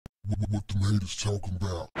what the haters talking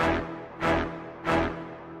about.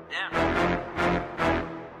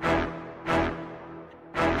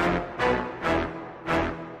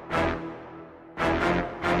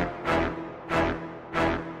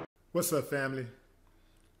 What's up, family?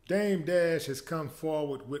 Dame Dash has come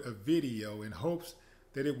forward with a video in hopes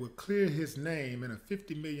that it will clear his name in a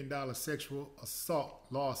 $50 million sexual assault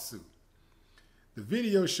lawsuit. The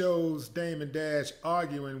video shows Dame Dash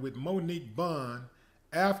arguing with Monique Bond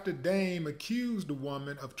after Dame accused the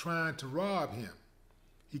woman of trying to rob him.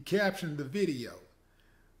 He captioned the video,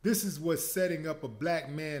 "This is what setting up a black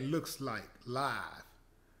man looks like live.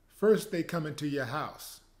 First they come into your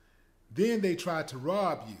house. Then they try to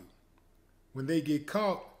rob you. When they get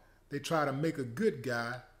caught, they try to make a good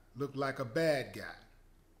guy look like a bad guy."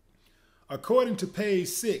 According to page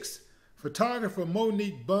 6, photographer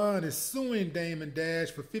Monique Bond is suing Dame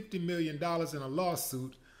Dash for $50 million in a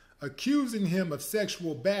lawsuit accusing him of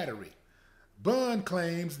sexual battery. Bond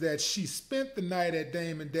claims that she spent the night at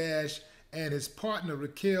Dame Dash and his partner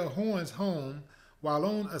Raquel Horn's home while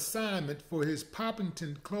on assignment for his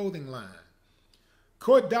Poppington clothing line.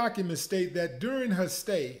 Court documents state that during her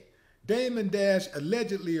stay, Dame Dash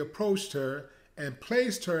allegedly approached her and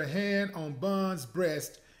placed her hand on Bond's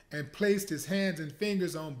breast and placed his hands and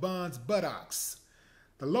fingers on Bond's buttocks.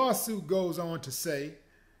 The lawsuit goes on to say,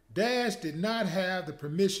 Dash did not have the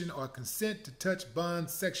permission or consent to touch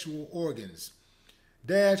Bond's sexual organs.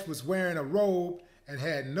 Dash was wearing a robe and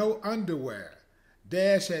had no underwear.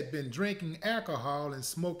 Dash had been drinking alcohol and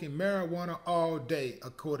smoking marijuana all day,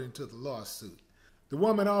 according to the lawsuit. The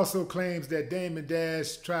woman also claims that Dame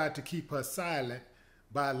Dash tried to keep her silent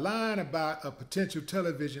by lying about a potential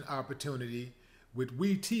television opportunity with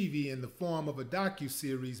WeTV in the form of a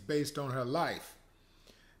docuseries based on her life.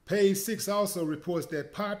 Page 6 also reports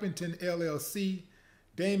that Poppington LLC,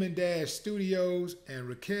 Dame Dash Studios, and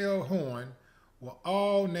Raquel Horn were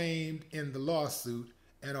all named in the lawsuit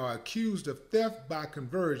and are accused of theft by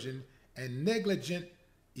conversion and negligent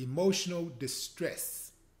emotional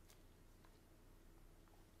distress.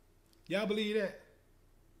 Y'all believe that?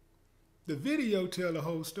 The video tells the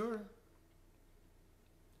whole story.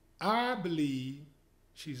 I believe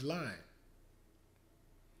she's lying.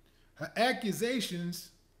 Her accusations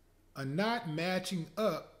are not matching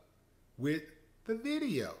up with the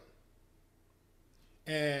video.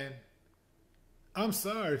 And I'm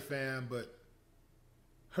sorry, fam, but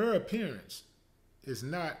her appearance is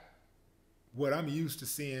not what I'm used to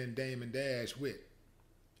seeing Dame Dash with.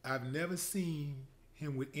 I've never seen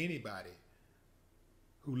him with anybody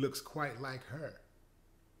who looks quite like her.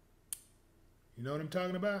 You know what I'm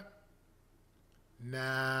talking about?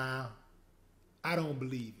 Nah, I don't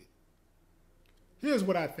believe it. Here's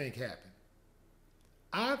what I think happened.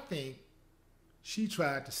 I think she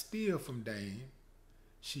tried to steal from Dame.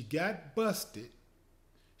 She got busted.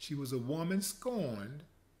 She was a woman scorned.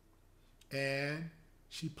 And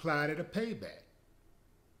she plotted a payback.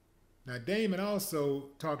 Now, Damon also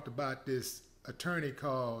talked about this attorney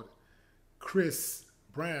called Chris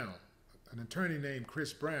Brown, an attorney named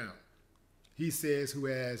Chris Brown. He says who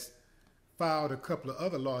has filed a couple of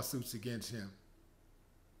other lawsuits against him.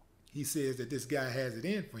 He says that this guy has it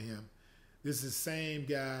in for him. This is the same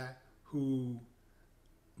guy who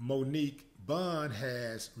Monique Bond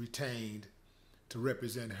has retained to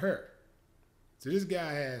represent her. So this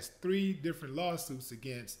guy has 3 different lawsuits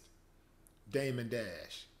against Dame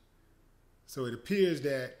Dash. So it appears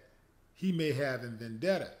that he may have a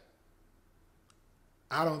vendetta.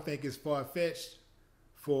 I don't think it's far-fetched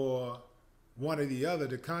for one or the other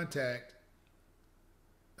to contact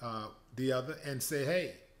the other and say,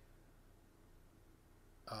 hey,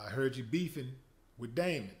 I heard you beefing with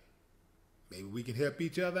Damon. Maybe we can help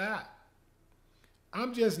each other out.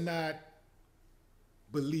 I'm just not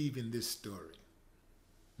believing this story.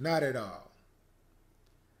 Not at all.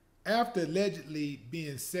 After allegedly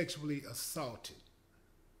being sexually assaulted,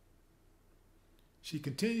 she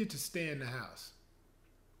continued to stay in the house.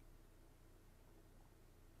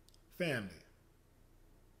 Family.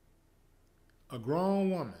 A grown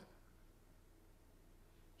woman.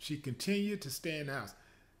 She continued to stay in the house.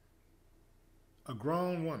 A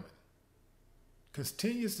grown woman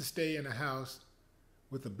continues to stay in the house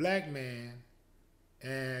with a black man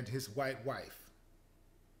and his white wife.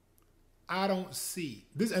 I don't see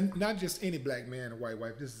this, and not just any black man and a white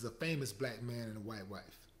wife. This is a famous black man and a white wife.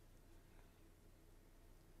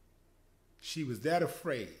 She was that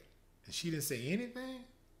afraid, and she didn't say anything?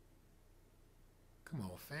 Come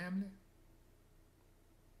on, family.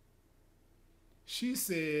 She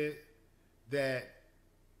said that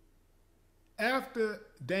after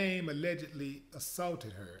Dame allegedly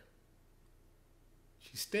assaulted her,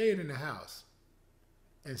 She stayed in the house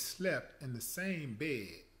and slept in the same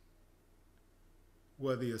bed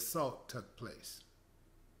where the assault took place.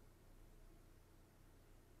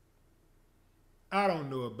 I don't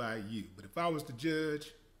know about you, but if I was the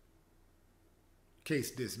judge,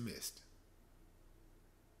 case dismissed.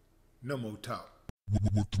 No more talk.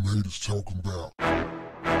 What the haters talking about?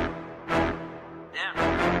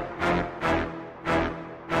 Damn.